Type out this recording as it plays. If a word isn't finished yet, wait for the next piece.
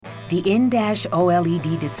The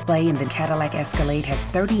in-OLED display in the Cadillac Escalade has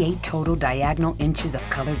 38 total diagonal inches of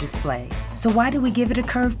color display. So why do we give it a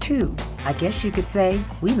curve too? I guess you could say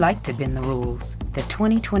we like to bend the rules. The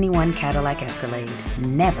 2021 Cadillac Escalade.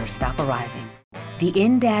 Never stop arriving. The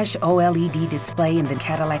in-OLED display in the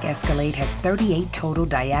Cadillac Escalade has 38 total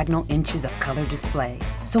diagonal inches of color display.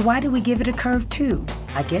 So why do we give it a curve too?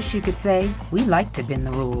 I guess you could say we like to bend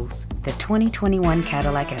the rules. The 2021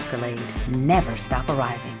 Cadillac Escalade. Never stop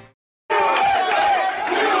arriving.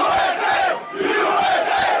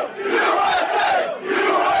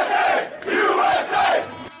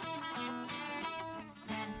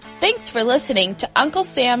 Thanks for listening to Uncle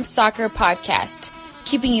Sam's Soccer Podcast,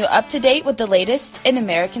 keeping you up to date with the latest in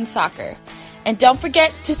American soccer. And don't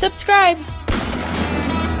forget to subscribe.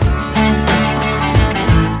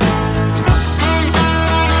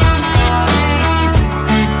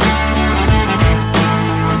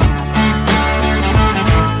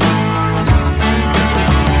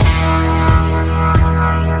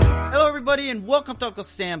 Hello, everybody, and welcome to Uncle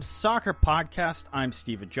Sam's Soccer Podcast. I'm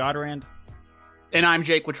Steven Jodarand. And I'm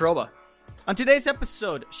Jake Watroba. On today's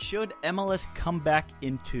episode, should MLS come back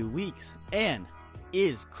in 2 weeks? And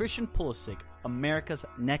is Christian Pulisic America's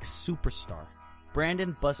next superstar?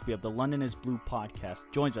 Brandon Busby of the London is Blue podcast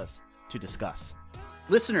joins us to discuss.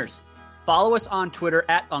 Listeners, follow us on Twitter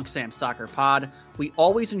at UncSamSoccerPod. We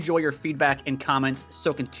always enjoy your feedback and comments,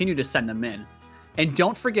 so continue to send them in. And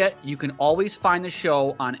don't forget, you can always find the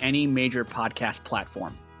show on any major podcast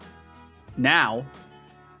platform. Now,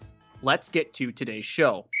 let's get to today's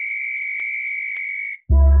show.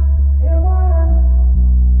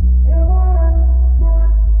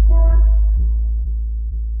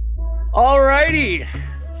 Alrighty,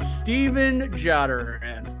 Steven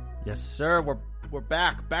Jodarand. Yes, sir. We're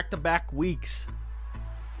back to back weeks.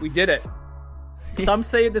 We did it. Some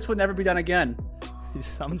say this would never be done again.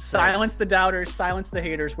 Some say. Silence the doubters, silence the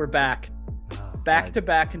haters. We're back. Back to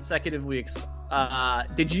back consecutive weeks. How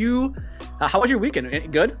was your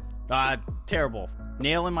weekend? Good? Terrible.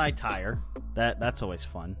 Nail in my tire. That's always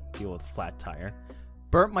fun. Deal with a flat tire.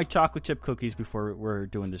 Burnt my chocolate chip cookies before we're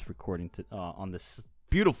doing this recording on this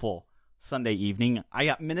beautiful Sunday evening. I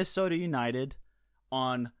got Minnesota United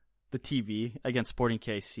on the TV against Sporting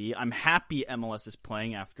KC. I'm happy MLS is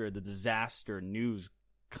playing after the disaster news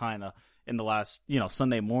kind of in the last,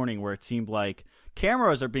 Sunday morning where it seemed like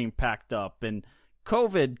cameras are being packed up and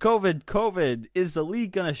COVID. Is the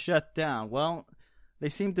league going to shut down? Well, they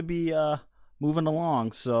seem to be moving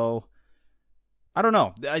along, so I don't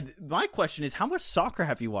know. My question is, how much soccer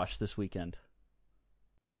have you watched this weekend?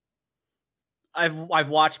 I've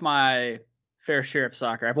watched my fair share of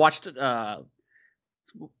soccer. I watched a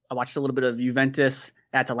little bit of Juventus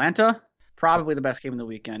Atalanta, probably the best game of the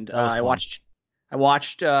weekend. I watched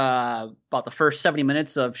about the first 70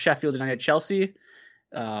 minutes of Sheffield United Chelsea.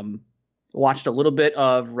 Watched a little bit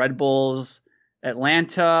of Red Bulls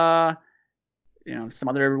Atlanta. Some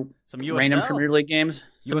random Premier League games.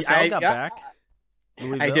 USL got back.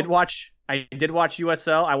 I did watch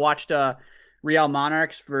USL. I watched Real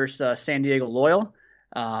Monarchs versus San Diego Loyal,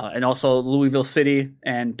 and also Louisville City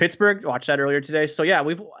and Pittsburgh. Watched that earlier today. So yeah,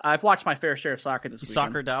 I've watched my fair share of soccer this weekend.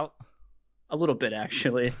 Soccered out? A little bit,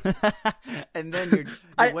 actually. And then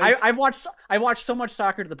I've watched so much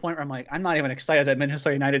soccer to the point where I'm like, I'm not even excited that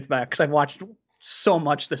Minnesota United's back because I've watched so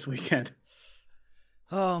much this weekend.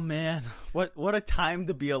 Oh man, what a time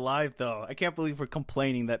to be alive, though. I can't believe we're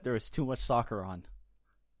complaining that there is too much soccer on.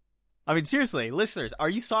 I mean, seriously, listeners, are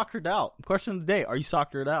you soccered out? Question of the day, are you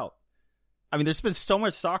soccered out? I mean, there's been so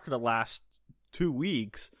much soccer the last 2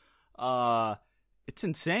 weeks. It's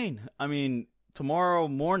insane. I mean, tomorrow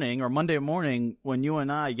morning or Monday morning, when you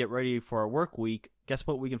and I get ready for our work week, guess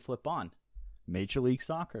what we can flip on? Major League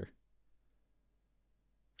Soccer.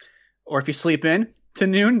 Or if you sleep in to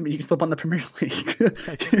noon, you can flip on the Premier League.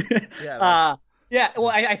 Well,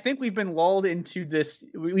 I think we've been lulled into this.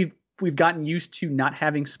 We've gotten used to not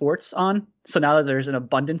having sports on. So now that there's an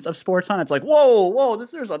abundance of sports on, it's like, whoa,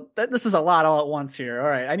 this is a lot all at once here. All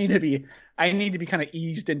right, I need to be kind of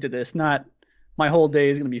eased into this. Not my whole day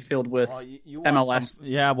is going to be filled with MLS.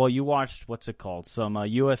 You watched what's it called? Some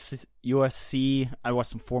USC. I watched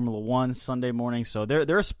some Formula One Sunday morning. So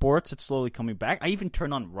there are sports. It's slowly coming back. I even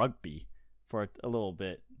turned on rugby for a little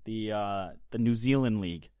bit. The New Zealand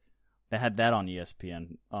League. They had that on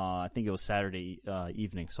ESPN. I think it was Saturday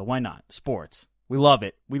evening. So why not? Sports. We love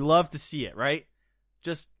it. We love to see it, right?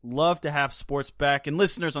 Just love to have sports back. And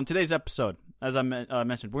listeners, on today's episode, as I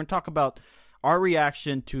mentioned, we're going to talk about our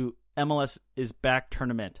reaction to MLS is Back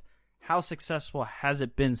tournament. How successful has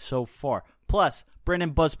it been so far? Plus, Brandon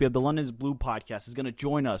Busby of the London is Blue podcast is going to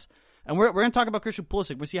join us And we're going to talk about Christian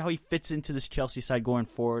Pulisic. We'll see how he fits into this Chelsea side going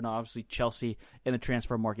forward. And obviously, Chelsea in the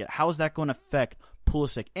transfer market. How is that going to affect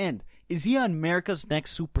Pulisic? And is he America's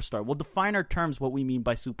next superstar? We'll define our terms, what we mean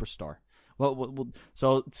by superstar.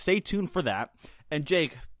 So stay tuned for that. And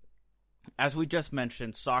Jake, as we just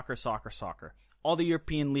mentioned, soccer. All the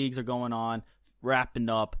European leagues are going on, wrapping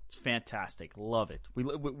up. It's fantastic. Love it.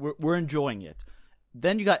 We're enjoying it.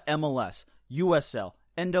 Then you got MLS, USL,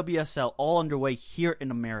 NWSL all underway here in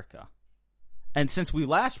America. And since we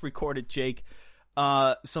last recorded, Jake,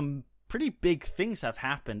 some pretty big things have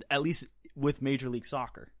happened, at least with Major League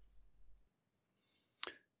Soccer.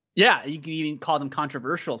 Yeah, you can even call them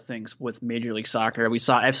controversial things with Major League Soccer. We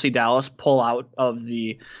saw FC Dallas pull out of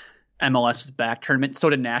the MLS's back tournament. So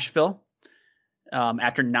did Nashville.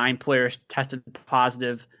 After 9 players tested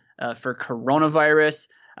positive for coronavirus.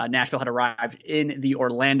 Nashville had arrived in the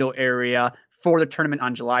Orlando area for the tournament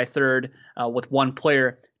on July 3rd, with 1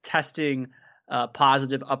 player testing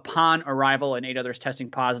positive upon arrival and 8 others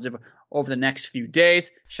testing positive over the next few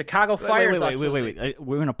days. Chicago Fire. Wait.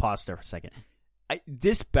 We're going to pause there for a second.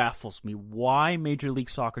 This baffles me. Why Major League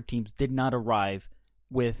Soccer teams did not arrive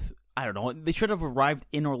with, I don't know, they should have arrived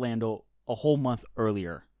in Orlando a whole month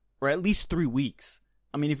earlier, or at least 3 weeks.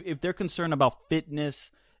 I mean, if they're concerned about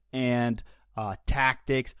fitness and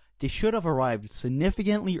tactics, they should have arrived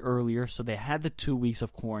significantly earlier so they had the 2 weeks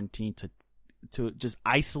of quarantine to just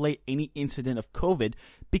isolate any incident of COVID.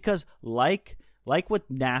 Because like with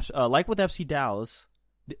FC Dallas,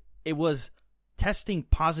 it was testing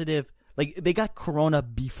positive. Like, they got corona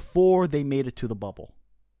before they made it to the bubble.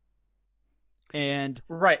 And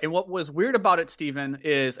right. And what was weird about it, Steven,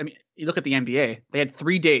 is, I mean, you look at the NBA. They had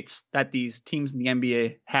 3 dates that these teams in the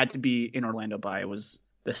NBA had to be in Orlando by. It was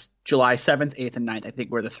this July 7th, 8th, and 9th, I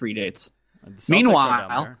think, were the 3 dates.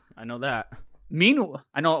 Meanwhile, I know that.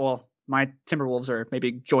 Well, my Timberwolves are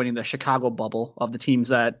maybe joining the Chicago bubble of the teams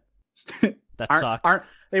that aren't.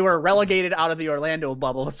 They were relegated out of the Orlando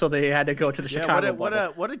bubble, so they had to go to the Chicago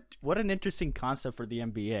bubble. What an interesting concept for the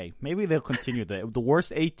NBA. Maybe they'll continue the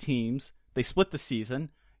worst 8 teams. They split the season,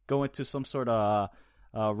 go into some sort of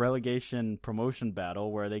relegation promotion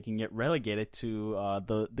battle where they can get relegated to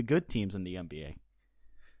the good teams in the NBA.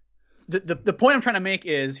 The point I'm trying to make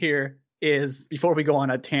is before we go on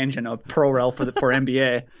a tangent of pro rel for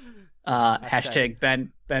NBA, hashtag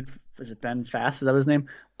Ben is it Ben Fast? Is that his name?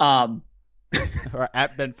 Or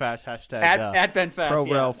at Ben Fast, hashtag at Ben Fast, pro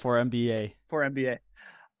rel for NBA. For NBA.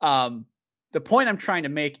 The point I'm trying to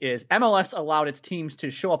make is MLS allowed its teams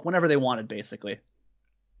to show up whenever they wanted, basically.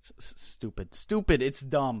 Stupid. It's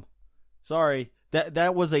dumb. Sorry.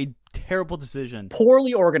 That was a terrible decision.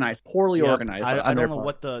 Poorly organized. I don't know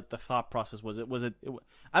what the thought process was.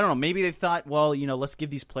 I don't know. Maybe they thought, well, let's give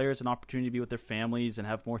these players an opportunity to be with their families and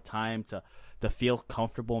have more time to feel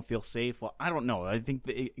comfortable and feel safe. Well, I don't know. I think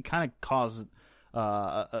it kind of caused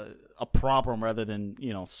a problem rather than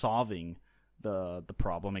solving the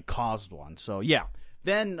problem. It caused one. So yeah.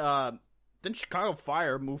 Then Chicago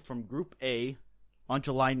Fire moved from Group A on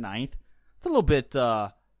July 9th. It's a little bit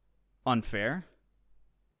unfair.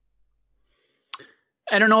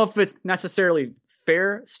 I don't know if it's necessarily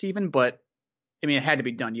fair, Stephen, but I mean, it had to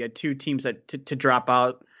be done. You had 2 teams that to drop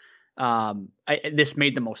out. This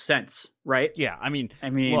made the most sense, right? Yeah, I mean,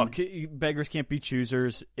 look, beggars can't be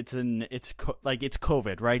choosers. It's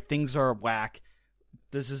COVID, right? Things are whack.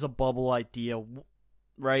 This is a bubble idea,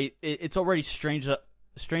 right? It's already strange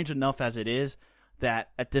enough as it is that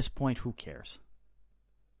at this point, who cares?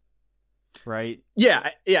 Right? Yeah.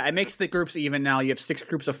 It makes the groups even now. You have 6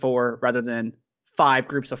 groups of 4 rather than 5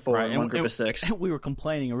 groups of 4 and 1 group of 6. We were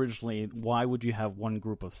complaining originally, why would you have 1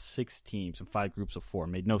 group of 6 teams and 5 groups of 4? It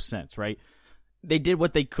made no sense, right? They did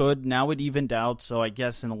what they could. Now it evened out, so I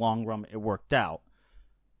guess in the long run it worked out.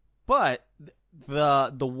 But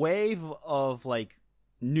the wave of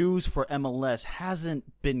news for MLS hasn't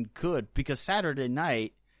been good because Saturday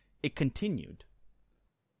night it continued.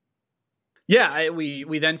 Yeah,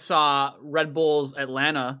 we then saw Red Bulls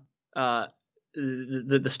Atlanta.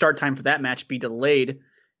 The start time for that match be delayed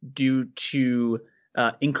due to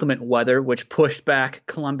inclement weather, which pushed back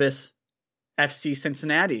Columbus FC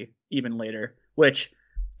Cincinnati even later. Which,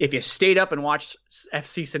 if you stayed up and watched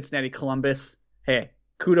FC Cincinnati Columbus, hey,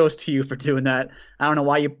 kudos to you for doing that. I don't know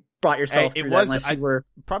why you brought yourself through that unless you were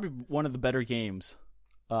probably one of the better games.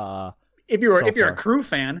 If you're a Crew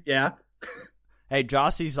fan, yeah. Hey,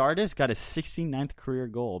 Jossie Zardes got his 69th career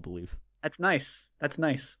goal, I believe. That's nice.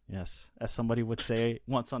 Yes, as somebody would say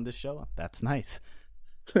once on this show, that's nice.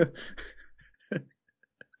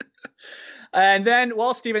 And then,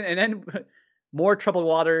 Steven, more troubled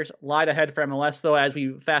waters lied ahead for MLS, though, as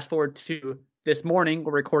we fast forward to this morning,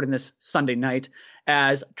 we're recording this Sunday night,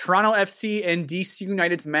 as Toronto FC and DC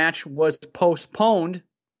United's match was postponed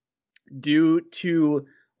due to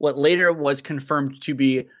what later was confirmed to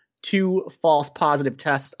be 2 false positive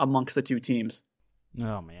tests amongst the two teams.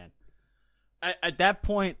 Oh, man. At that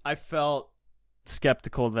point, I felt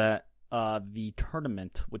skeptical that the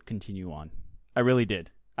tournament would continue on. I really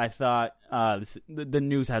did. I thought the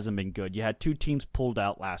news hasn't been good. You had 2 teams pulled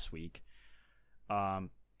out last week.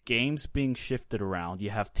 Games being shifted around. You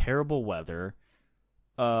have terrible weather.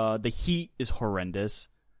 The heat is horrendous.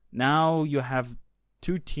 Now you have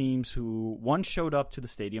 2 teams who, one showed up to the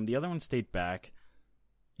stadium, the other one stayed back.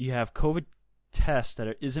 You have COVID tests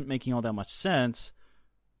that isn't making all that much sense.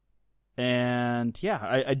 And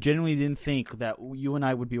yeah, I genuinely didn't think that you and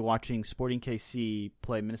I would be watching Sporting KC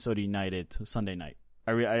play Minnesota United Sunday night.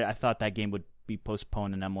 I thought that game would be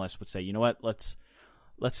postponed, and MLS would say, you know what, let's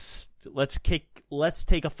take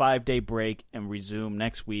a 5-day break and resume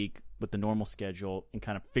next week with the normal schedule and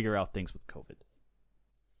kind of figure out things with COVID.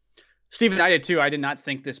 Steven, I did too. I did not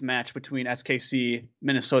think this match between SKC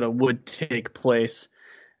Minnesota would take place,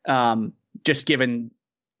 just given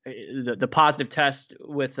the positive test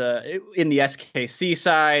with in the SKC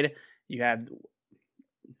side. You had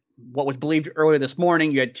what was believed earlier this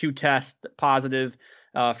morning. You had 2 tests positive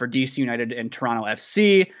for DC United and Toronto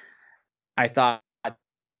FC. I thought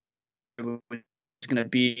it was going to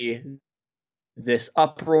be this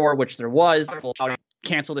uproar, which there was.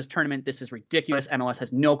 Cancel this tournament. This is ridiculous. MLS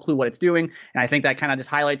has no clue what it's doing. And I think that kind of just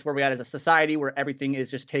highlights where we are as a society, where everything is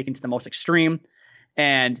just taken to the most extreme.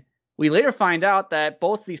 And we later find out that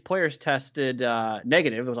both these players tested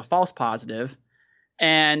negative. It was a false positive.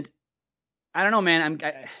 And I don't know, man.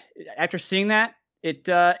 After seeing that, it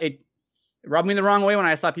rubbed me the wrong way when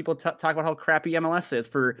I saw people talk about how crappy MLS is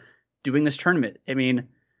for doing this tournament. I mean,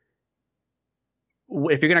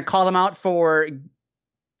 if you're going to call them out for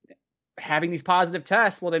having these positive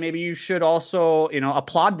tests, well, then maybe you should also,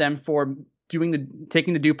 applaud them for taking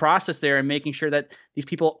the due process there and making sure that these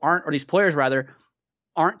people these players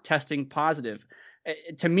aren't testing positive.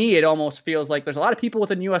 To me, it almost feels like there's a lot of people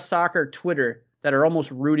within U.S. Soccer Twitter that are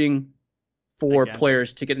almost rooting for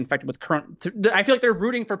players to get infected with I feel like they're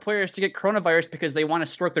rooting for players to get coronavirus because they want to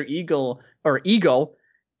stroke their ego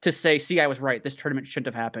to say, see, I was right. This tournament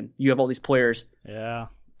shouldn't have happened. You have all these players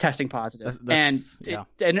testing positive.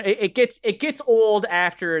 It gets old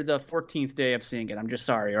after the 14th day of seeing it. I'm just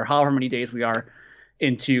sorry. Or however many days we are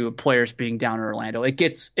into players being down in Orlando. It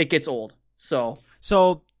gets old. So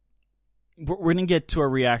we're going to get to a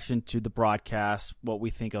reaction to the broadcast, what we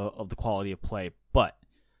think of the quality of play. But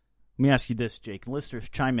let me ask you this, Jake. Listeners,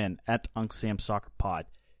 chime in at Uncle Sam Soccer Pod.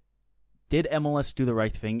 Did MLS do the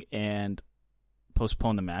right thing and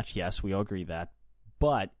postpone the match? Yes, we all agree that.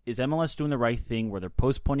 But is MLS doing the right thing where they're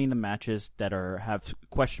postponing the matches that have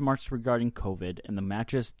question marks regarding COVID, and the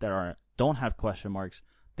matches that don't have question marks,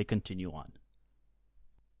 they continue on?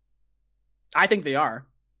 I think they are.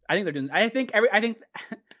 I think they're doing. I think.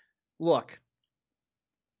 Look,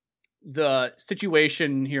 the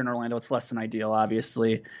situation here in Orlando, it's less than ideal,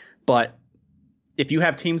 obviously. But if you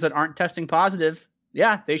have teams that aren't testing positive,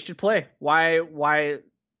 yeah, they should play. Why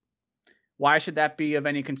should that be of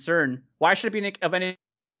any concern? Why should it be of any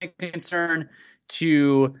concern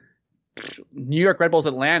to New York Red Bulls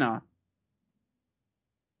Atlanta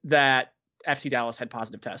that FC Dallas had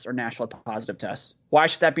positive tests or Nashville had positive tests? Why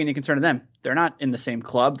should that be any concern to them? They're not in the same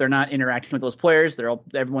club. They're not interacting with those players.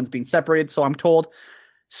 Everyone's being separated, so I'm told.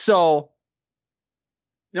 So,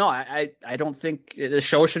 no, I don't think the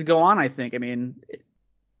show should go on. I mean,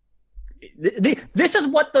 this is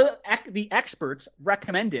what the experts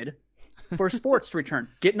recommended for sports to return.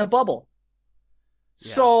 Get in a bubble.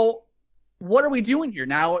 Yeah. So what are we doing here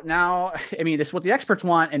now? I mean, this is what the experts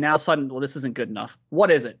want, and now all of a sudden, well, this isn't good enough. What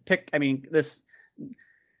is it? I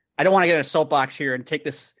don't want to get in a soapbox here and take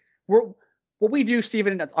this. What we do,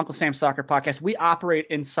 Steven, at Uncle Sam's Soccer Podcast, we operate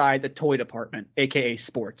inside the toy department, aka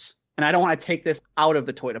sports. And I don't want to take this out of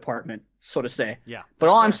the toy department, so to say. Yeah. But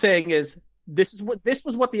all I'm saying is this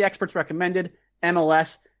was what the experts recommended.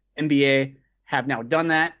 MLS, NBA have now done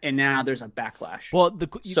that, and now there's a backlash. Well,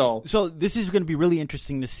 so this is going to be really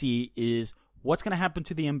interesting to see is what's going to happen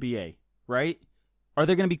to the NBA, right? Are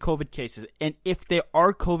there going to be COVID cases? And if there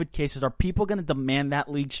are COVID cases, are people going to demand that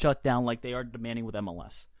league shut down like they are demanding with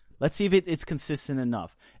MLS? Let's see if it's consistent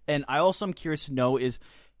enough. And I also am curious to know is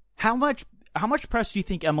how much press do you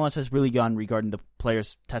think MLS has really gotten regarding the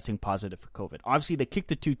players testing positive for COVID? Obviously, they kicked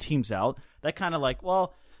the 2 teams out. That kind of like,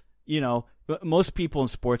 well, most people in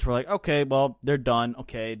sports were like, okay, well, they're done.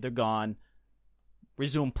 Okay, they're gone.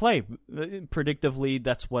 resume play. Predictively,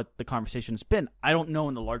 that's what the conversation has been. I don't know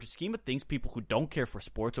in the larger scheme of things, people who don't care for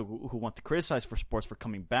sports or who want to criticize for sports for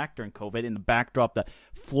coming back during COVID, in the backdrop that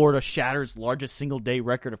Florida shatters largest single-day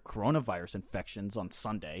record of coronavirus infections on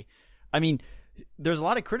Sunday. I mean, there's a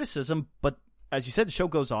lot of criticism, but as you said, the show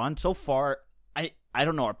goes on. So far, I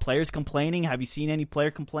don't know, are players complaining? Have you seen any player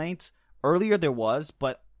complaints? Earlier there was,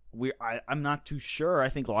 but I'm not too sure. I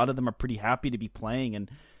think a lot of them are pretty happy to be playing and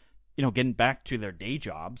getting back to their day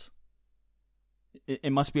jobs.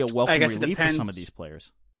 It must be a welcome relief for some of these players.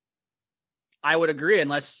 I would agree,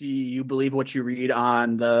 unless you believe what you read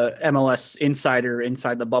on the MLS Insider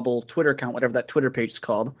Inside the Bubble Twitter account, whatever that Twitter page is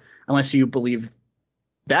called. Unless you believe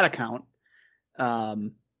that account,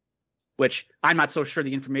 which I'm not so sure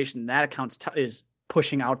the information that account is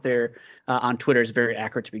pushing out there on Twitter is very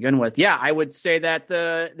accurate to begin with. Yeah, I would say that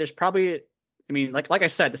there's probably. I mean, like I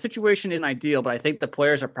said, the situation isn't ideal, but I think the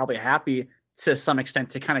players are probably happy to some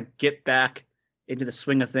extent to kind of get back into the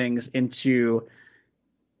swing of things, into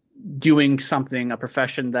doing something, a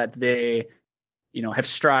profession that they, have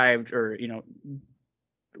strived or,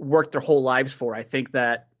 worked their whole lives for. I think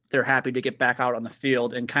that they're happy to get back out on the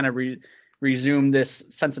field and kind of resume this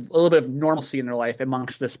sense of a little bit of normalcy in their life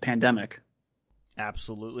amongst this pandemic.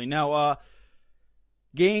 Absolutely. Now,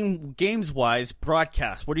 games-wise,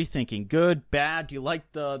 broadcast, what are you thinking? Good, bad? Do you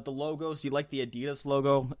like the logos? Do you like the Adidas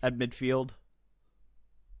logo at midfield?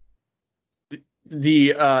 The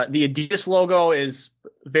Adidas logo is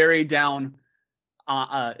very down.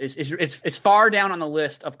 It's far down on the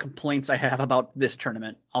list of complaints I have about this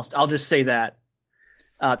tournament. I'll just say that.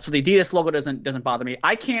 So the Adidas logo doesn't bother me.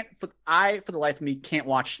 I for the life of me can't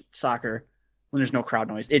watch soccer when there's no crowd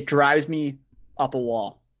noise. It drives me up a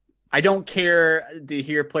wall. I don't care to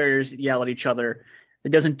hear players yell at each other. It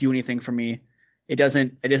doesn't do anything for me. It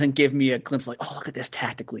doesn't give me a glimpse like, oh, look at this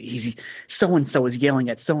tactically easy. So-and-so is yelling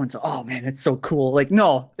at so-and-so. Oh man, it's so cool. Like,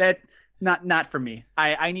 no, that not for me.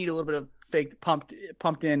 I need a little bit of fake pumped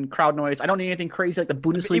in crowd noise. I don't need anything crazy like the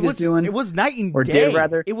Bundesliga is doing. It was night and day.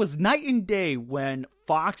 It was night and day when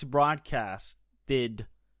Fox broadcast did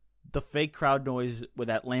the fake crowd noise with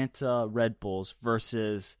Atlanta Red Bulls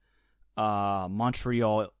versus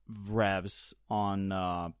Montreal Revs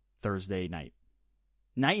on Thursday night.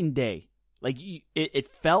 Night and day. Like, it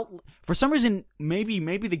felt, for some reason,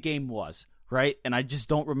 maybe the game was, right? And I just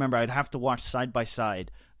don't remember. I'd have to watch side by side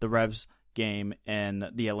the Revs game and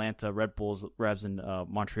the Atlanta Red Bulls, Revs, and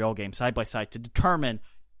Montreal game side by side to determine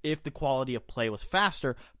if the quality of play was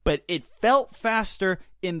faster. But it felt faster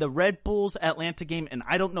in the Red Bulls Atlanta game, and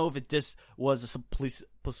I don't know if it just was a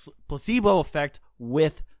placebo effect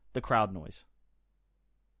with the crowd noise.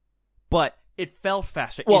 But it felt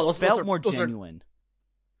faster. Well, it felt more genuine.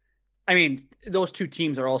 I mean, those two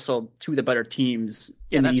teams are also two of the better teams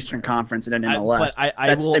in the Eastern Conference and in MLS.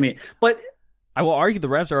 I will argue the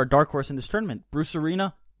Revs are a dark horse in this tournament. Bruce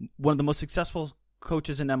Arena, one of the most successful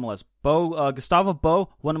coaches in MLS. Gustavo Bo,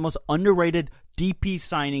 one of the most underrated DP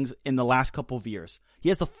signings in the last couple of years. He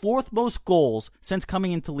has the fourth most goals since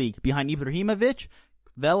coming into league, behind Ibrahimovic,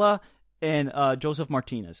 Vela, and Joseph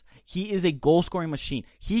Martinez. He is a goal-scoring machine.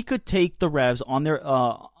 He could take the Revs on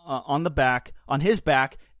his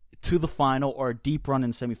back to the final or a deep run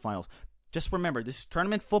in semifinals. Just remember, this is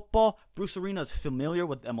tournament football. Bruce Arena is familiar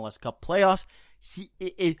with MLS Cup playoffs.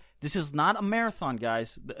 This is not a marathon,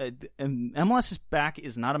 guys. MLS's back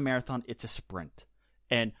is not a marathon. It's a sprint.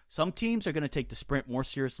 And some teams are going to take the sprint more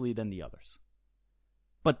seriously than the others.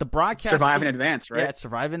 But the broadcast... Survive in advance, right? Yeah, it's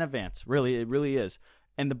survive in advance. Really, it really is.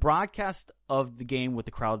 And the broadcast of the game with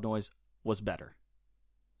the crowd noise was better.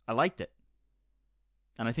 I liked it.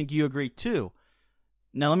 And I think you agree, too.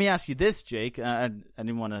 Now, let me ask you this, Jake. I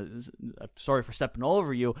didn't want to... Sorry for stepping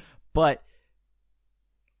over you, but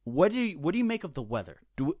what do you make of the weather?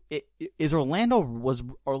 Was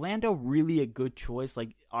Orlando really a good choice? Like,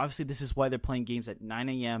 obviously, this is why they're playing games at 9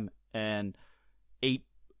 a.m. and 9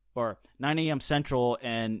 a.m. Central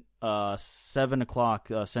and 7 o'clock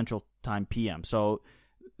Central Time p.m. So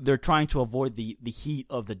they're trying to avoid the heat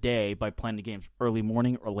of the day by playing the games early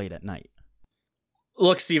morning or late at night.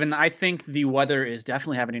 Look, Steven, I think the weather is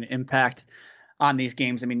definitely having an impact on these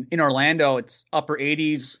games. I mean, in Orlando, it's upper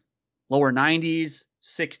 80s, lower 90s,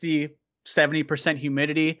 60, 70%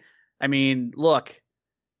 humidity. I mean, look,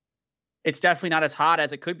 it's definitely not as hot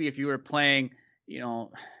as it could be if you were playing,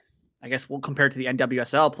 I guess we'll compare it to the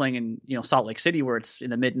NWSL playing in, Salt Lake City where it's in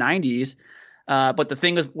the mid 90s. But the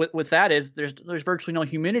thing with that is there's virtually no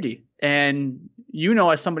humidity. And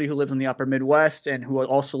as somebody who lives in the upper Midwest and who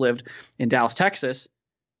also lived in Dallas, Texas,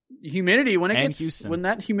 humidity when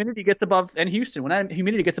that humidity gets above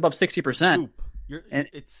 60%, You're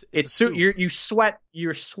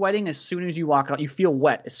sweating as soon as you walk out. You feel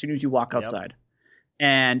wet as soon as you walk outside. Yep.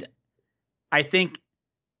 And I think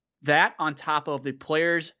that on top of the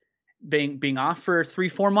players being off for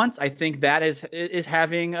 3-4 months, I think that is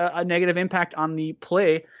having a negative impact on the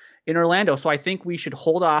play in Orlando. So I think we should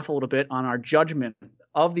hold off a little bit on our judgment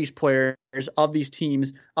of these players, of these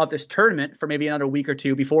teams, of this tournament for maybe another week or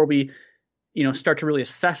two before we, start to really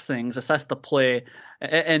assess the play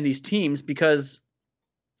and these teams, because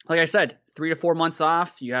like I said, 3 to 4 months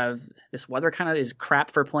off, you have this weather kind of is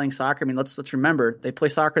crap for playing soccer. I mean, let's remember they play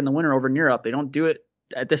soccer in the winter over in Europe. They don't do it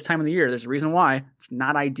at this time of the year. There's a reason why. It's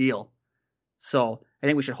not ideal. So I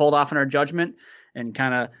think we should hold off on our judgment and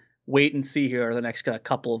kind of wait and see here the next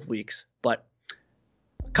couple of weeks. But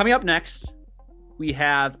coming up next, we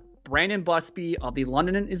have Brandon Busby of the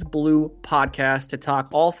London is Blue podcast to talk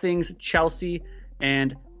all things Chelsea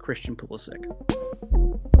and Christian Pulisic.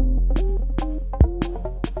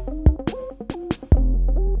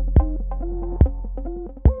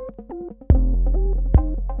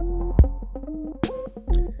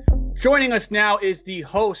 Joining us now is the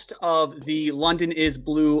host of the London is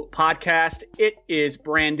Blue podcast. It is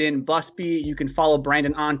Brandon Busby. You can follow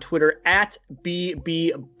Brandon on Twitter at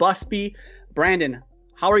 @BBBusby. Brandon,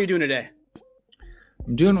 how are you doing today?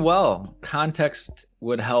 I'm doing well. Context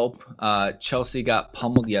would help. Chelsea got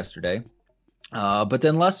pummeled yesterday, but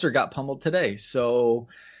then Leicester got pummeled today. So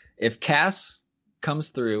if Cass comes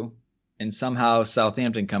through and somehow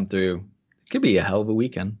Southampton come through, it could be a hell of a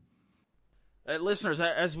weekend. Listeners,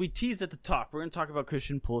 as we teased at the top, we're going to talk about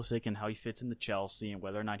Christian Pulisic and how he fits into Chelsea and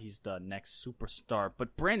whether or not he's the next superstar.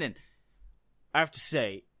 But Brandon, I have to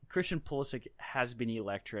say, Christian Pulisic has been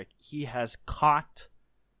electric. He has caught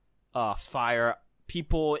fire.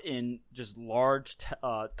 People in just large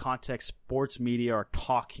context sports media are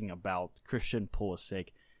talking about Christian Pulisic.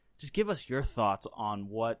 Just give us your thoughts on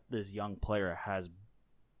what this young player has,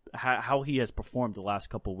 how he has performed the last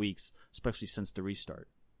couple of weeks, especially since the restart.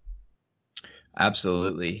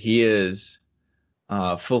 Absolutely. He is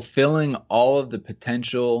fulfilling all of the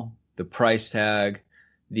potential, the price tag,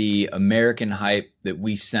 the American hype that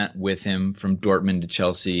we sent with him from Dortmund to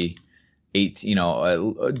Chelsea a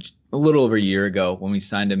little over a year ago when we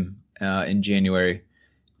signed him in January.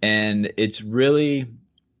 And it's really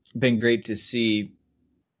been great to see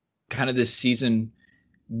kind of this season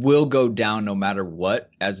will go down no matter what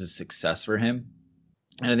as a success for him.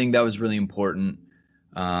 And I think that was really important.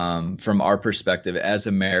 From our perspective as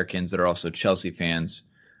Americans that are also Chelsea fans.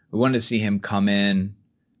 We wanted to see him come in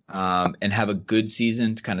and have a good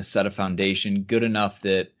season to kind of set a foundation, good enough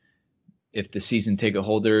that if the season ticket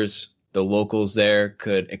holders, the locals there,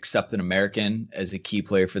 could accept an American as a key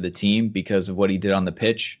player for the team because of what he did on the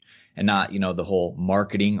pitch and not, the whole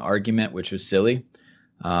marketing argument, which was silly.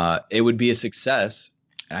 It would be a success.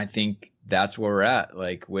 And I think that's where we're at,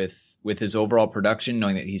 like with his overall production,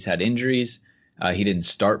 knowing that he's had injuries. He didn't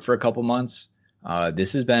start for a couple months.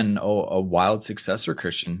 This has been a wild success for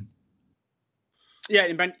Christian. Yeah,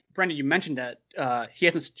 and Brendan, you mentioned that he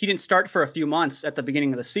didn't start for a few months at the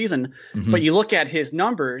beginning of the season, but you look at his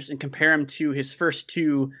numbers and compare him to his first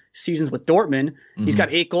 2 seasons with Dortmund. He's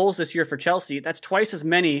got 8 goals this year for Chelsea. That's twice as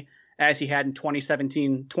many as he had in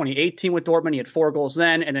 2017, 2018 with Dortmund. He had 4 goals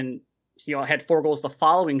then, and then he had 4 goals the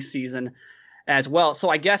following season as well. So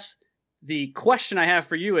I guess the question I have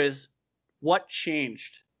for you is, what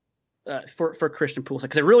changed for Christian Pulisic?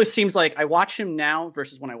 Because it really seems like I watch him now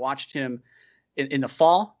versus when I watched him in the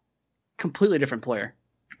fall. Completely different player.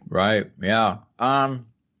 Right. Yeah. I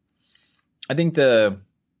think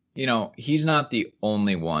he's not the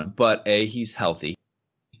only one, but he's healthy.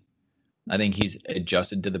 I think he's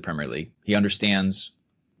adjusted to the Premier League. He understands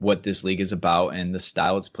what this league is about and the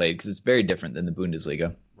style it's played because it's very different than the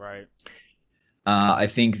Bundesliga. Right. I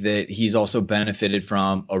think that he's also benefited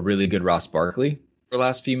from a really good Ross Barkley for the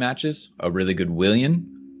last few matches, a really good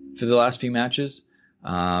Willian for the last few matches.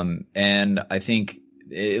 And I think,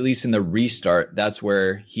 at least in the restart, that's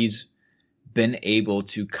where he's been able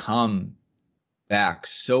to come back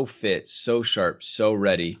so fit, so sharp, so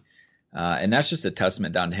ready. And that's just a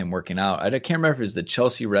testament down to him working out. I can't remember if it's the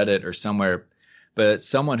Chelsea Reddit or somewhere, but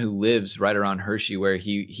someone who lives right around Hershey, where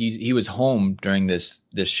he was home during this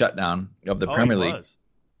shutdown of the Premier League. Was.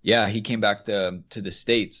 Yeah, he came back to the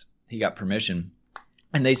States. He got permission,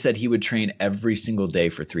 and they said he would train every single day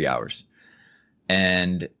for 3 hours,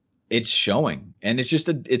 and it's showing. And it's just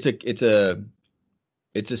it's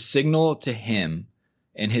a signal to him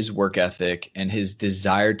and his work ethic and his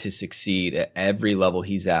desire to succeed at every level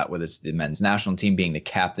he's at, whether it's the men's national team, being the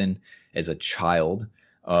captain as a child.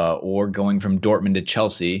 Or going from Dortmund to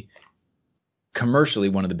Chelsea, commercially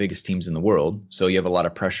one of the biggest teams in the world. So you have a lot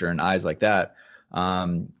of pressure and eyes like that.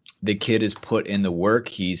 The kid is put in the work.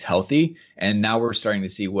 He's healthy. And now we're starting to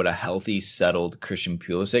see what a healthy, settled Christian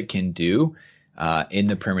Pulisic can do in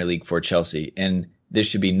the Premier League for Chelsea. And this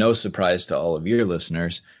should be no surprise to all of your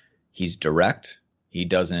listeners. He's direct. He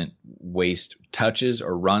doesn't waste touches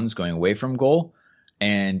or runs going away from goal.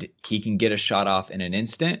 And he can get a shot off in an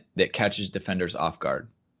instant that catches defenders off guard.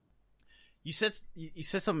 You said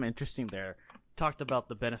something interesting there. Talked about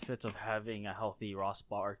the benefits of having a healthy Ross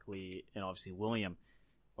Barkley and obviously William.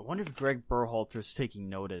 I wonder if Greg Berhalter is taking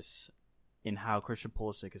notice in how Christian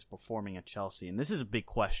Pulisic is performing at Chelsea. And this is a big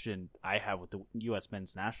question I have with the U.S.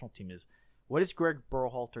 men's national team is, what is Greg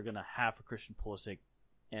Berhalter going to have for Christian Pulisic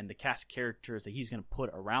and the cast of characters that he's going to put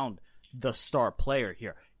around the star player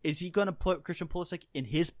here? Is he going to put Christian Pulisic in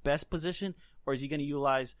his best position, or is he going to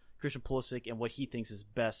utilize Christian Pulisic and what he thinks is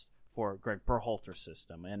best for Greg Berhalter's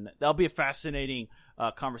system? And that'll be a fascinating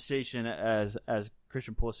conversation as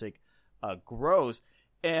Christian Pulisic grows.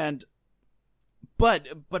 But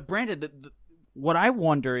Brandon, what I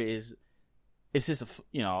wonder is this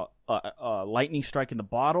a lightning strike in the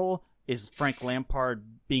bottle? Is Frank Lampard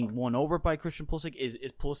being won over by Christian Pulisic? Is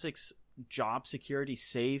Pulisic's job security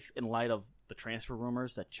safe in light of the transfer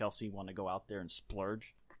rumors that Chelsea want to go out there and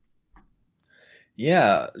splurge?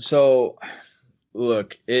 Yeah. So,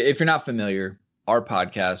 look, if you're not familiar, our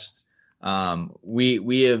podcast,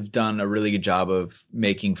 we have done a really good job of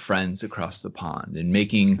making friends across the pond and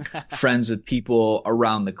making friends with people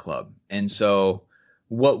around the club. And so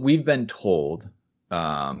what we've been told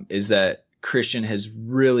is that Christian has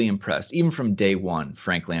really impressed, even from day one,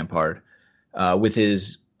 Frank Lampard, with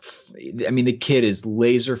his – the kid is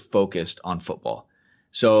laser focused on football.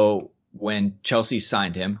 So when Chelsea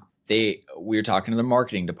signed him, we were talking to the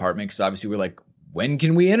marketing department because obviously we're like, when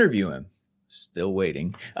can we interview him? Still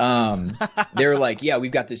waiting. They were like, yeah,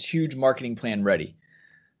 we've got this huge marketing plan ready.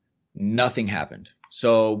 Nothing happened.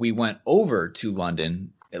 So we went over to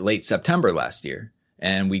London in late September last year,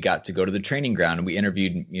 and we got to go to the training ground, and we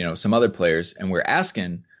interviewed, some other players, and we're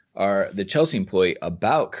asking the Chelsea employee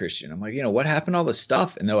about Christian. I'm like, what happened to all this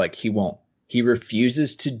stuff? And they're like, he won't. He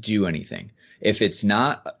refuses to do anything. If it's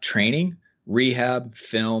not training, rehab,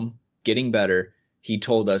 film, getting better, he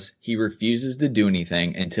told us he refuses to do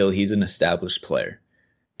anything until he's an established player.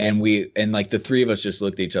 And the three of us just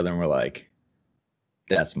looked at each other and we're like,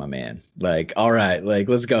 that's my man. Like, all right, like,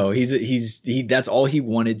 let's go. That's all he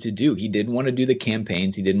wanted to do. He didn't want to do the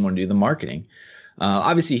campaigns. He didn't want to do the marketing.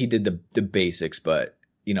 Obviously he did the basics, but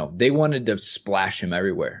they wanted to splash him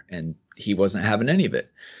everywhere and he wasn't having any of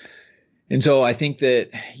it. And so I think that,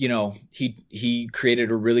 he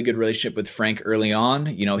created a really good relationship with Frank early on.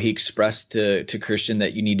 He expressed to Christian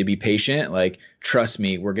that you need to be patient. Like, trust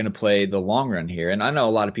me, we're going to play the long run here. And I know a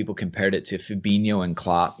lot of people compared it to Fabinho and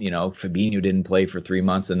Klopp. Fabinho didn't play for 3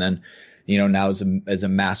 months and then, now as a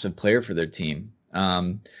massive player for their team.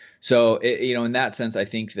 So, in that sense, I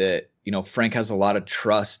think that, Frank has a lot of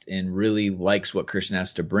trust and really likes what Christian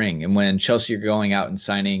has to bring. And when Chelsea are going out and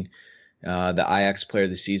signing the Ajax player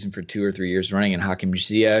of the season for 2 or 3 years running, and Hakim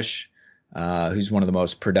Ziyech, who's one of the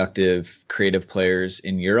most productive, creative players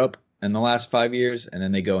in Europe in the last 5 years. And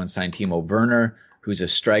then they go and sign Timo Werner, who's a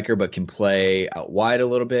striker but can play out wide a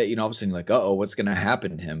little bit. All of a sudden you're like, what's going to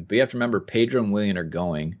happen to him? But you have to remember, Pedro and Willian are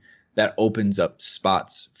going. That opens up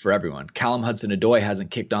spots for everyone. Callum Hudson-Odoi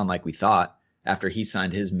hasn't kicked on like we thought after he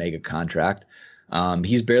signed his mega contract.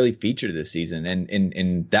 He's barely featured this season,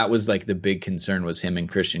 and that was like the big concern was him and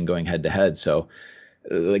Christian going head to head. So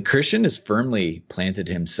Christian has firmly planted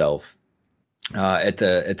himself at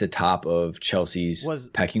the top of Chelsea's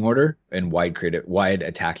pecking order and wide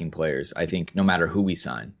attacking players. I think no matter who we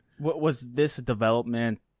sign. Was this a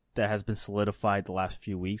development that has been solidified the last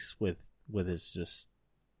few weeks with his just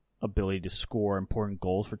ability to score important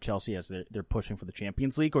goals for Chelsea as they're pushing for the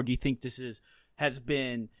Champions League, or do you think this has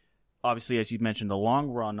been, obviously, as you mentioned, the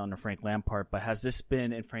long run under Frank Lampard, but has this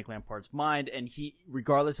been in Frank Lampard's mind? And he,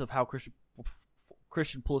 regardless of how Christian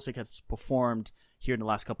Pulisic has performed here in the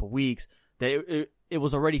last couple of weeks, that it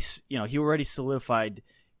was already, he already solidified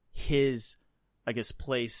his, I guess,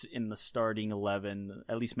 place in the starting 11,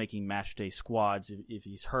 at least making match day squads if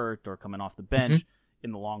he's hurt or coming off the bench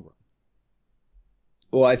in the long run.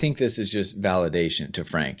 Well, I think this is just validation to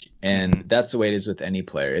Frank, and that's the way it is with any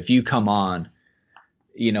player. If you come on,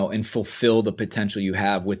 and fulfill the potential you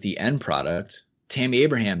have with the end product. Tammy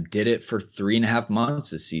Abraham did it for 3.5 months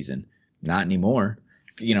this season. Not anymore,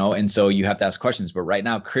 and so you have to ask questions. But right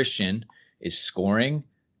now, Christian is scoring,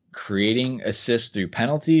 creating assists through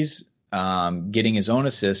penalties, getting his own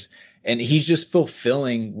assists. And he's just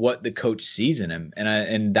fulfilling what the coach sees in him.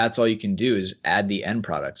 And that's all you can do is add the end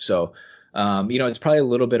product. So, it's probably a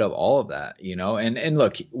little bit of all of that, and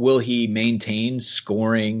look, will he maintain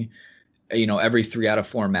scoring, every 3 out of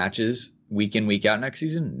 4 matches week in, week out next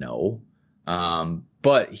season? No.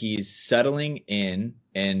 But he's settling in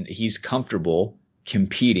and he's comfortable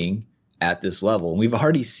competing at this level. And we've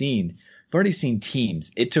already seen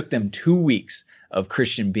teams. It took them 2 weeks of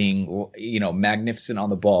Christian being, magnificent on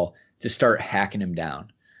the ball to start hacking him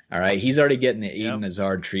down. All right. He's already getting the Eden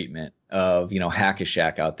Hazard treatment of,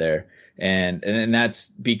 hack-a-shack out there. And that's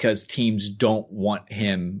because teams don't want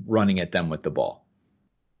him running at them with the ball.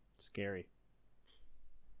 Scary.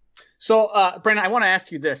 So, Brandon, I want to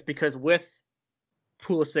ask you this, because with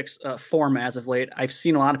Pulisic's form as of late, I've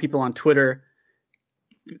seen a lot of people on Twitter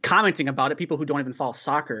commenting about it, people who don't even follow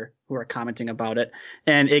soccer who are commenting about it.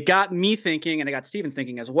 And it got me thinking, and it got Steven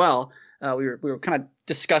thinking as well. We were kind of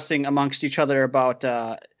discussing amongst each other about,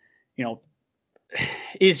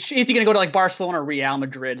 is he going to go to like Barcelona or Real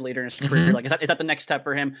Madrid later in his career? Mm-hmm. Like, is that the next step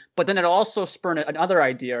for him? But then it also spurred another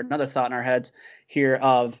idea, or another thought in our heads here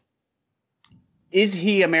of, is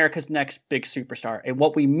he America's next big superstar? And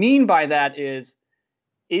what we mean by that is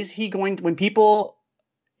he going to, when people,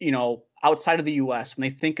 outside of the U.S., when they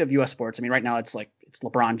think of U.S. sports, I mean, right now it's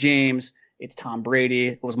LeBron James, it's Tom Brady,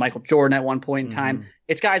 it was Michael Jordan at one point in time.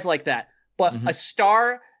 It's guys like that. But a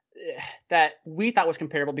star that we thought was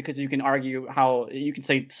comparable, because you can argue how you can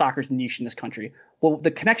say soccer's niche in this country. Well,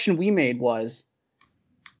 the connection we made was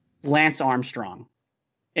Lance Armstrong.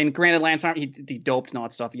 And granted, Lance Armstrong, he doped and all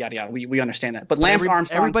that stuff, yada, yada. We understand that. But Lance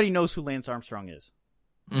Armstrong... Everybody knows who Lance Armstrong is.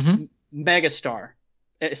 Megastar,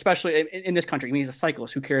 especially in this country. I mean, he's a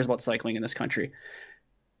cyclist. Who cares about cycling in this country?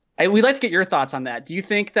 We'd like to get your thoughts on that. Do you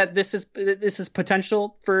think that this is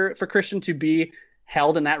potential for Christian to be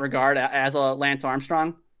held in that regard as a Lance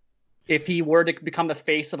Armstrong, if he were to become the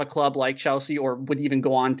face of a club like Chelsea, or would even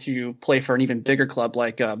go on to play for an even bigger club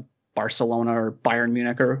like Barcelona or Bayern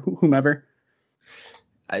Munich or whomever?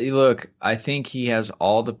 Look, I think he has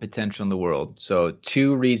all the potential in the world. So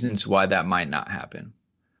 2 reasons why that might not happen.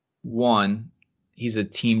 1, he's a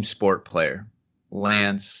team sport player.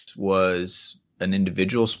 Lance was an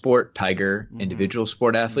individual sport, Tiger, individual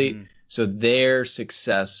sport athlete. So their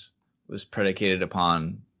success was predicated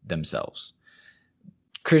upon themselves.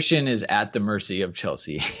 Christian is at the mercy of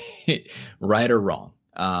Chelsea, right or wrong.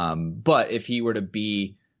 But if he were to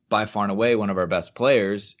be by far and away one of our best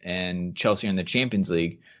players and Chelsea are in the Champions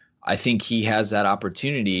League, I think he has that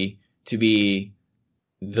opportunity to be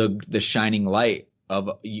the shining light of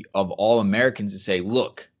all Americans to say,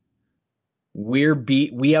 look, we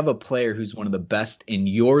have a player who's one of the best in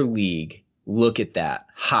your league. Look at that.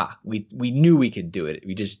 We knew we could do it.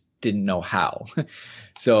 We just didn't know how.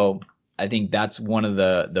 So I think that's one of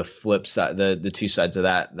the flip side, the 2 sides of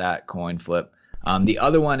that coin flip. The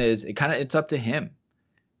other one is it's up to him.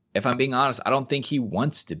 If I'm being honest, I don't think he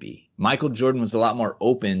wants to be. Michael Jordan was a lot more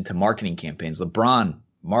open to marketing campaigns. LeBron,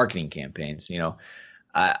 marketing campaigns,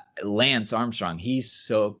 Lance Armstrong, he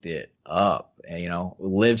soaked it up,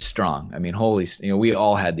 live strong. I mean, we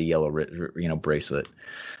all had the yellow, bracelet.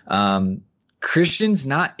 Christian's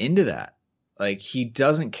not into that. Like, he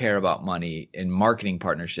doesn't care about money and marketing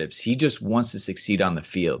partnerships. He just wants to succeed on the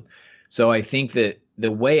field. So I think that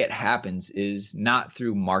the way it happens is not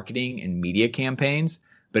through marketing and media campaigns,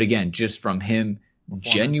 but again, just from him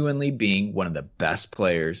genuinely being one of the best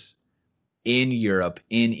players in Europe,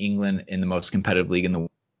 in England, in the most competitive league in the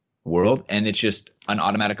world. And it's just an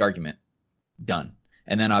automatic argument. Done.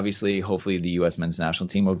 And then obviously, hopefully the U.S. men's national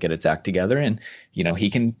team will get its act together and, he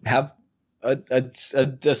can have a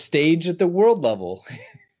stage at the world level.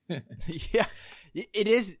 Yeah. It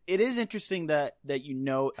is interesting that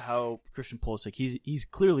how Christian Pulisic, he's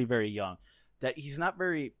clearly very young, that he's not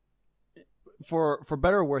very, for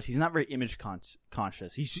better or worse, he's not very image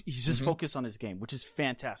conscious. He's just focused on his game, which is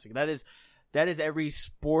fantastic. That is every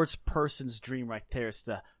sports person's dream right there, is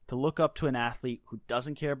to look up to an athlete who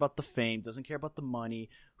doesn't care about the fame, doesn't care about the money,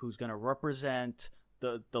 who's going to represent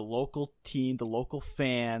the local team, the local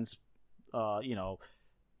fans,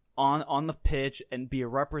 on the pitch, and be a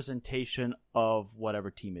representation of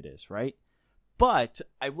whatever team it is, right? But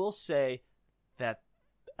I will say that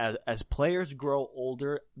as players grow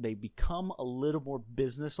older, they become a little more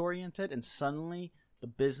business oriented, and suddenly the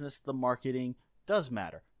business, the marketing does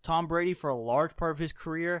matter. Tom Brady, for a large part of his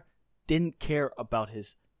career, didn't care about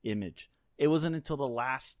his image. It wasn't until the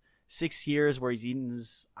last 6 years where he's eating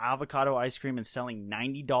his avocado ice cream and selling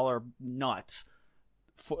 $90 nuts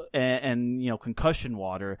and concussion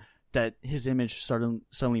water, that his image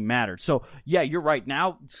suddenly mattered. So yeah, you're right.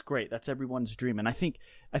 Now it's great. That's everyone's dream. And I think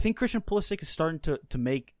Christian Pulisic is starting to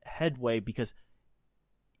make headway because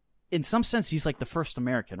in some sense he's like the first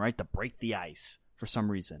American, right, to break the ice for some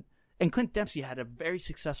reason. And Clint Dempsey had a very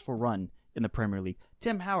successful run in the Premier League.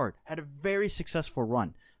 Tim Howard had a very successful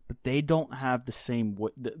run, but they don't have the same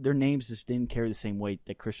their names just didn't carry the same weight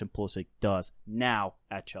that Christian Pulisic does now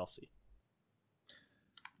at Chelsea.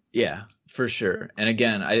 Yeah, for sure. And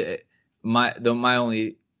again, my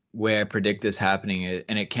only way I predict this happening,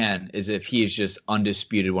 and it can, is if he is just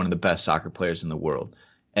undisputed one of the best soccer players in the world,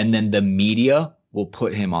 and then the media will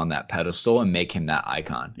put him on that pedestal and make him that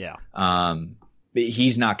icon. Yeah. But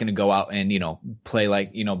he's not going to go out and play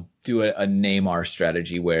like do a Neymar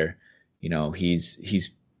strategy where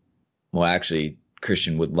he's well, actually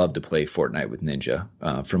Christian would love to play Fortnite with Ninja.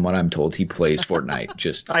 From what I'm told, he plays Fortnite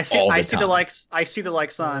just all the time. I see the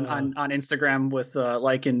likes on Instagram with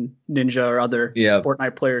liking Ninja or other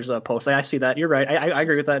Fortnite players posts. I see that. You're right. I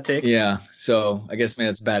agree with that take. Yeah. So I guess maybe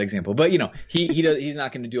that's a bad example, but he's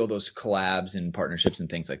not going to do all those collabs and partnerships and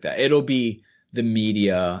things like that. It'll be the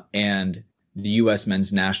media and the U.S.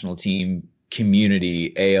 men's national team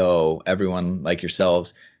community, AO, everyone like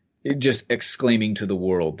yourselves, just exclaiming to the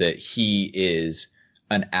world that he is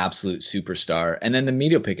an absolute superstar. And then the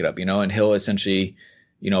media will pick it up, and he'll essentially,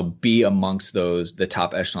 be amongst the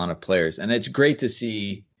top echelon of players. And it's great to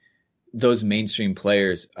see those mainstream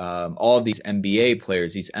players, all of these NBA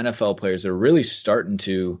players, these NFL players are really starting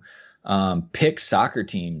to pick soccer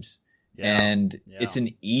teams. Yeah, and it's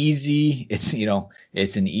an easy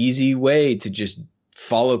way to just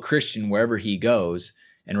follow Christian wherever he goes.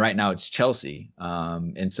 And right now it's Chelsea.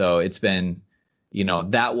 And so it's been,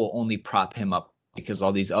 that will only prop him up because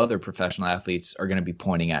all these other professional athletes are going to be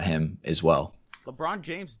pointing at him as well. LeBron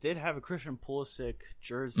James did have a Christian Pulisic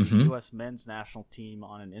jersey, U.S. men's national team,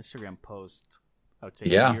 on an Instagram post, I would say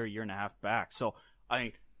a year and a half back. So,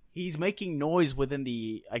 he's making noise within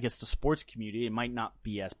the sports community. It might not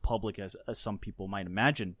be as public as some people might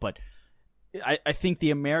imagine, but I think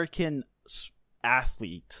the American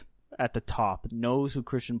athlete at the top knows who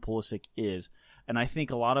Christian Pulisic is, and I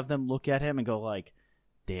think a lot of them look at him and go like,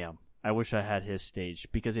 damn, I wish I had his stage.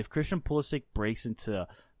 Because if Christian Pulisic breaks into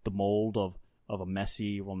the mold of a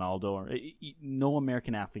Messi, Ronaldo, no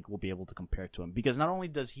American athlete will be able to compare to him, because not only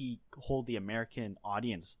does he hold the American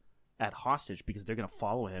audience at hostage because they're going to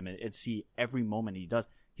follow him and see every moment he does,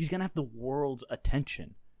 he's going to have the world's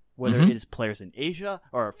attention, whether it is players in Asia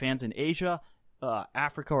or fans in Asia,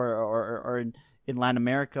 Africa, or in Latin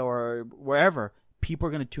America or wherever. People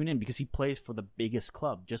are going to tune in because he plays for the biggest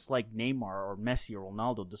club, just like Neymar or Messi or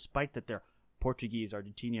Ronaldo. Despite that they're Portuguese,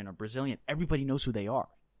 Argentinian, or Brazilian, everybody knows who they are.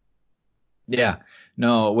 Yeah,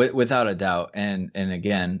 no, without a doubt. And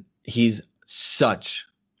again, he's such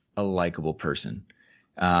a likable person.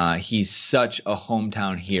 He's such a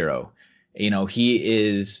hometown hero.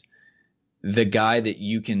 He is the guy that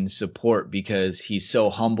you can support because he's so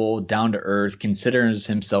humble, down to earth, considers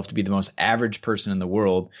himself to be the most average person in the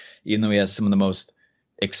world, even though he has some of the most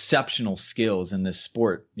exceptional skills in this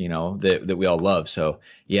sport, that we all love. So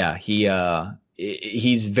yeah,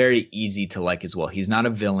 he's very easy to like as well. He's not a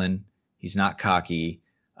villain. He's not cocky.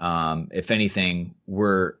 If anything,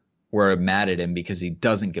 we're mad at him because he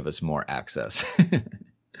doesn't give us more access.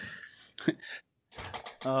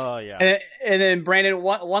 Oh, yeah. And then, Brandon,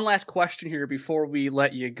 one last question here before we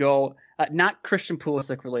let you go. Not Christian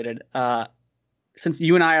Pulisic related. Since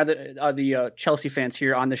you and I are the Chelsea fans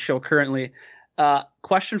here on the show currently,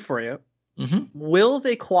 question for you. Will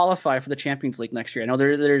they qualify for the Champions League next year? I know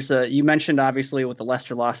there's you mentioned, obviously, with the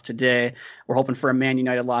Leicester loss today, we're hoping for a Man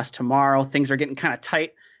United loss tomorrow. Things are getting kind of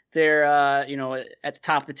tight there, at the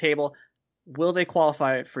top of the table. Will they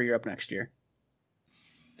qualify for Europe next year?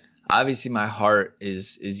 Obviously, my heart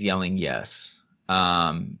is yelling yes.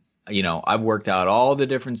 I've worked out all the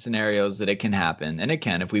different scenarios that it can happen, and it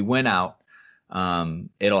can. If we win out,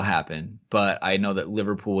 it'll happen. But I know that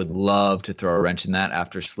Liverpool would love to throw a wrench in that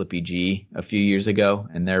after Slippy G a few years ago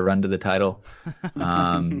and their run to the title.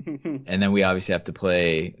 And then we obviously have to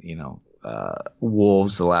play,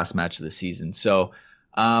 Wolves the last match of the season. So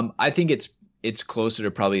I think it's closer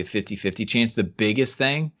to probably a 50-50 chance. The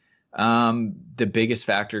biggest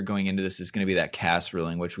factor going into this is going to be that CAS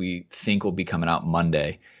ruling, which we think will be coming out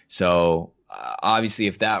Monday. So obviously,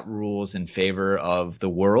 if that rules in favor of the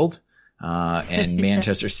world, and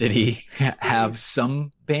Manchester City have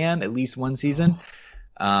some ban, at least one season,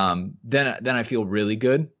 then I feel really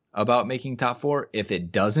good about making top four. If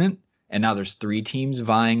it doesn't, and now there's 3 teams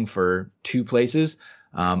vying for 2 places,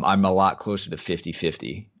 I'm a lot closer to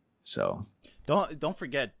 50-50. So don't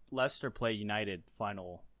forget, Leicester play United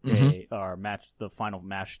final day or the final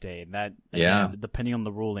match day. And that, again, depending on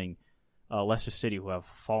the ruling, Leicester City, who have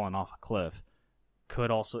fallen off a cliff,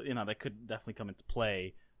 could also, that could definitely come into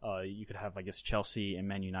play. You could have, I guess, Chelsea and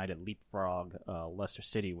Man United leapfrog Leicester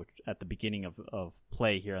City, which at the beginning of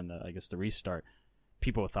play here in the restart,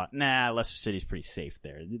 people thought, Leicester City's pretty safe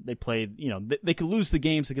there. They played, they could lose the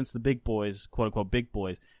games against the big boys, quote unquote big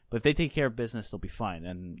boys, but if they take care of business, they'll be fine.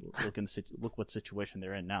 And look what situation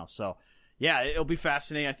they're in now. So, yeah, it'll be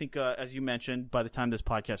fascinating. I think, as you mentioned, by the time this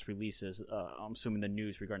podcast releases, I'm assuming the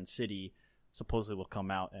news regarding City supposedly will come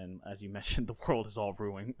out. And as you mentioned, the world is all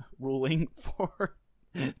ruling for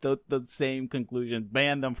the same conclusion.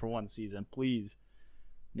 Ban them for one season, please.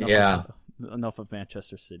 Enough of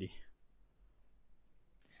Manchester City.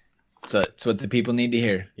 So it's what the people need to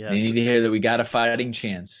hear. Yes. They need to hear that we got a fighting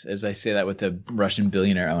chance, as I say that with a Russian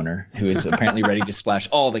billionaire owner who is apparently ready to splash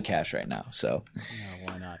all the cash right now. So,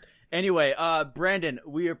 why not? Anyway, Brandon,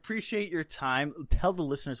 we appreciate your time. Tell the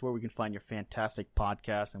listeners where we can find your fantastic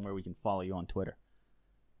podcast and where we can follow you on Twitter.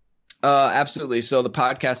 Absolutely. So the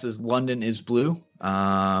podcast is London is Blue.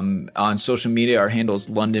 On social media, our handle is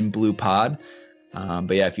London Blue Pod.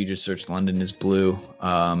 But yeah, if you just search London is Blue,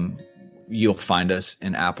 you'll find us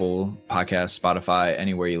in Apple Podcasts, Spotify,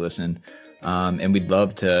 anywhere you listen. And we'd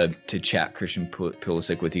love to chat Christian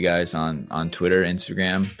Pulisic with you guys on Twitter,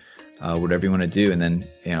 Instagram, whatever you want to do. And then,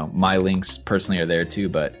 my links personally are there too,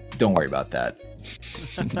 but don't worry about that.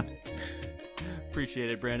 Appreciate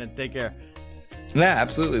it, Brandon. Take care. Yeah,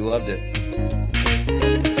 absolutely. Loved it.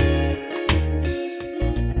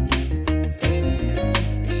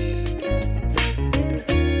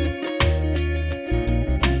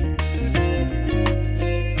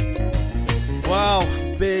 Wow,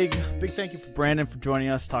 big thank you for Brandon for joining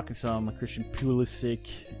us, talking some Christian Pulisic,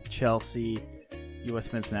 Chelsea,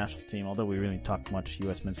 U.S. men's national team, although we really talked much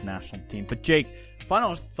U.S. men's national team. But Jake,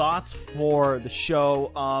 final thoughts for the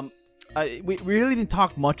show. We really didn't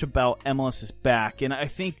talk much about MLS is back, and I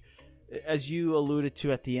think, as you alluded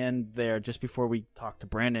to at the end there, just before we talked to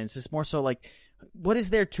Brandon, it's just more so like, what is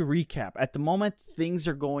there to recap? At the moment, things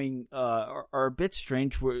are going are a bit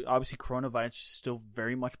strange. Where obviously coronavirus is still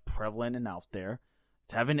very much prevalent and out there.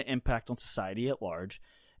 It's having an impact on society at large,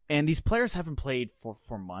 and these players haven't played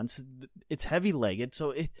for months. It's heavy-legged,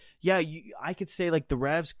 so I could say like the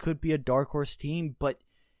Revs could be a dark horse team, but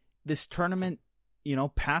this tournament,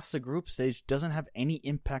 past the group stage, doesn't have any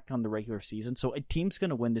impact on the regular season. So a team's going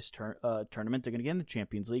to win this tournament. They're going to get in the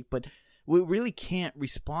Champions League, but we really can't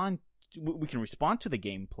respond. We can respond to the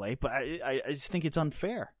gameplay, but I just think it's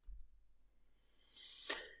unfair.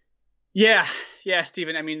 Yeah,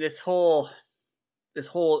 Steven. I mean, this whole,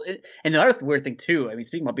 and the other weird thing too. I mean,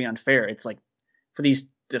 speaking about being unfair, it's like for the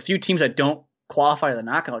few teams that don't qualify to the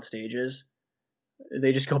knockout stages,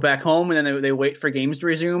 they just go back home and then they wait for games to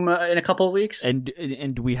resume in a couple of weeks. And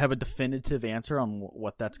do we have a definitive answer on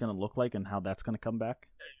what that's going to look like and how that's going to come back?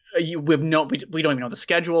 We don't even know the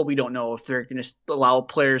schedule. We don't know if they're going to allow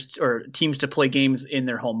players or teams to play games in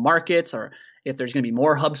their home markets, or if there's going to be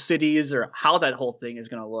more hub cities, or how that whole thing is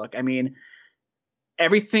going to look. I mean,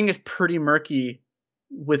 everything is pretty murky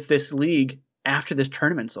with this league after this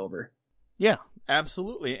tournament's over. Yeah.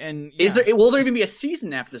 Absolutely. And will there even be a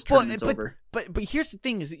season after this tournament's over? But here's the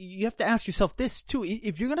thing: is you have to ask yourself this too.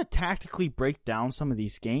 If you're going to tactically break down some of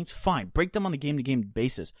these games, fine, break them on a game-to-game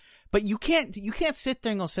basis. But you can't sit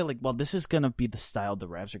there and go say like, well, this is going to be the style the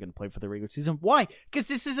Revs are going to play for the regular season. Why? Because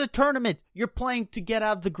this is a tournament. You're playing to get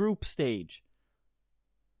out of the group stage.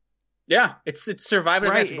 Yeah, it's survive in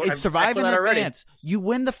advance. It's survive in advance. You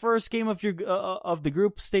win the first game of your of the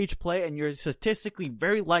group stage play, and you're statistically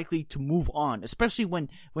very likely to move on. Especially when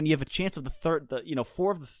you have a chance of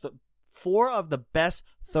four of the best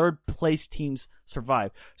third place teams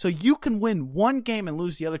survive. So you can win one game and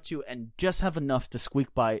lose the other two, and just have enough to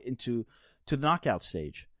squeak by to the knockout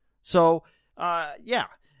stage. So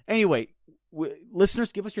Anyway.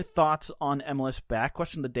 Listeners, give us your thoughts on MLS back.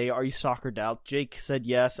 Question of the day, are you soccered out? Jake said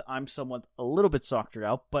yes. I'm a little bit soccered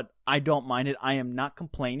out, but I don't mind it. I am not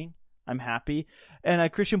complaining. I'm happy.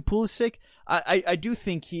 And Christian Pulisic, I do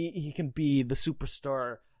think he can be the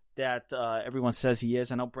superstar that everyone says he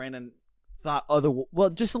is. I know Brandon thought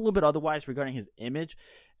just a little bit otherwise regarding his image.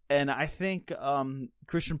 And I think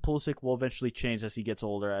Christian Pulisic will eventually change as he gets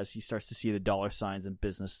older, as he starts to see the dollar signs and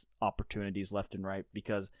business opportunities left and right,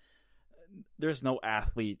 because there's no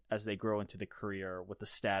athlete as they grow into the career with the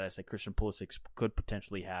status that Christian Pulisic could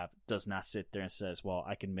potentially have does not sit there and says, well,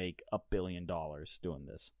 I can make $1 billion doing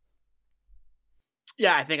this.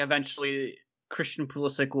 Yeah, I think eventually Christian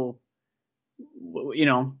Pulisic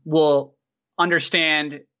will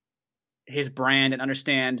understand his brand and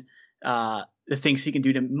understand things he can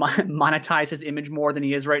do to monetize his image more than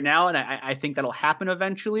he is right now, and I think that'll happen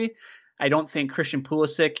eventually. I don't think Christian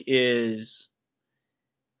Pulisic is,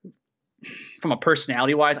 from a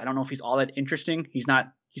personality wise, I don't know if he's all that interesting. He's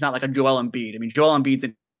not like a Joel Embiid. I mean, Joel Embiid's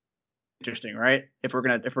interesting, right? If we're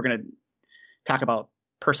gonna talk about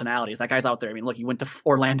personalities, that guy's out there. I mean, look, he went to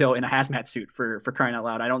Orlando in a hazmat suit for crying out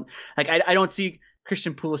loud. I don't see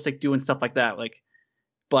Christian Pulisic doing stuff like that. Like,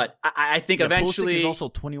 but I think eventually Pulisic is also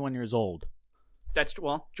 21 years old. That's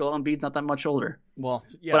Joel Embiid's not that much older. Well,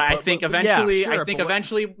 yeah, but I think eventually,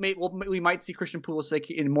 we might see Christian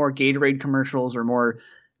Pulisic in more Gatorade commercials or more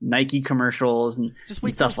Nike commercials and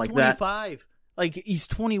stuff like 25. That. Like, he's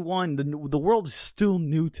 21. The world is still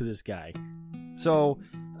new to this guy. So,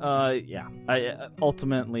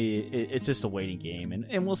 ultimately, it's just a waiting game,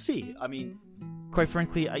 and we'll see. I mean, quite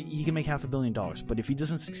frankly, he can make $500 million, but if he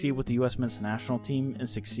doesn't succeed with the U.S. men's national team and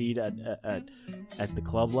succeed at the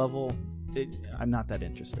club level, I'm not that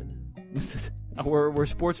interested. We're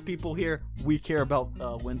sports people here. We care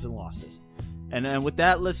about wins and losses. And with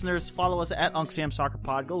that, listeners, follow us at Uncle Sam Soccer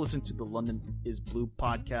Pod. Go listen to the London is Blue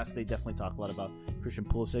podcast. They definitely talk a lot about Christian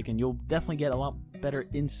Pulisic, and you'll definitely get a lot better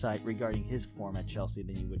insight regarding his form at Chelsea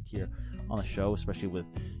than you would hear on the show, especially with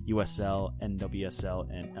USL, NWSL,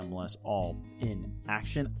 and MLS all in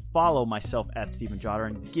action. Follow myself at Stephen Jotter,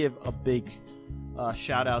 and give a big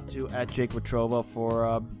shout out to at Jake Watrova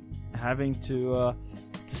for having to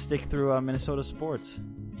stick through Minnesota sports.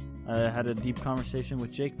 I had a deep conversation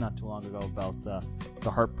with Jake not too long ago about the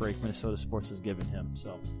heartbreak Minnesota sports has given him.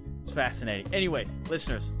 So it's fascinating. Anyway,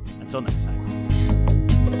 listeners, until next time.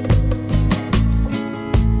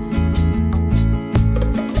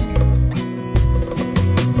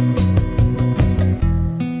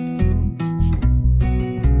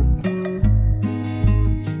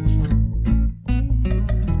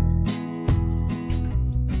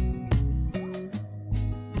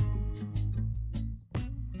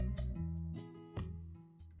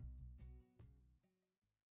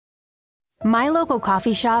 My local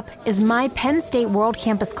coffee shop is my Penn State World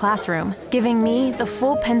Campus Classroom, giving me the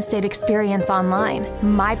full Penn State experience online.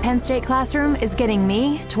 My Penn State Classroom is getting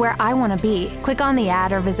me to where I want to be. Click on the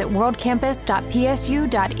ad or visit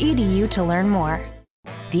worldcampus.psu.edu to learn more.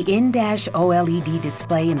 The in-OLED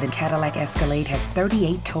display in the Cadillac Escalade has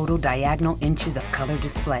 38 total diagonal inches of color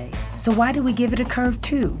display. So why do we give it a curve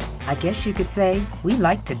too? I guess you could say we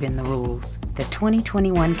like to bend the rules. The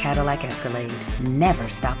 2021 Cadillac Escalade. Never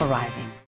stop arriving.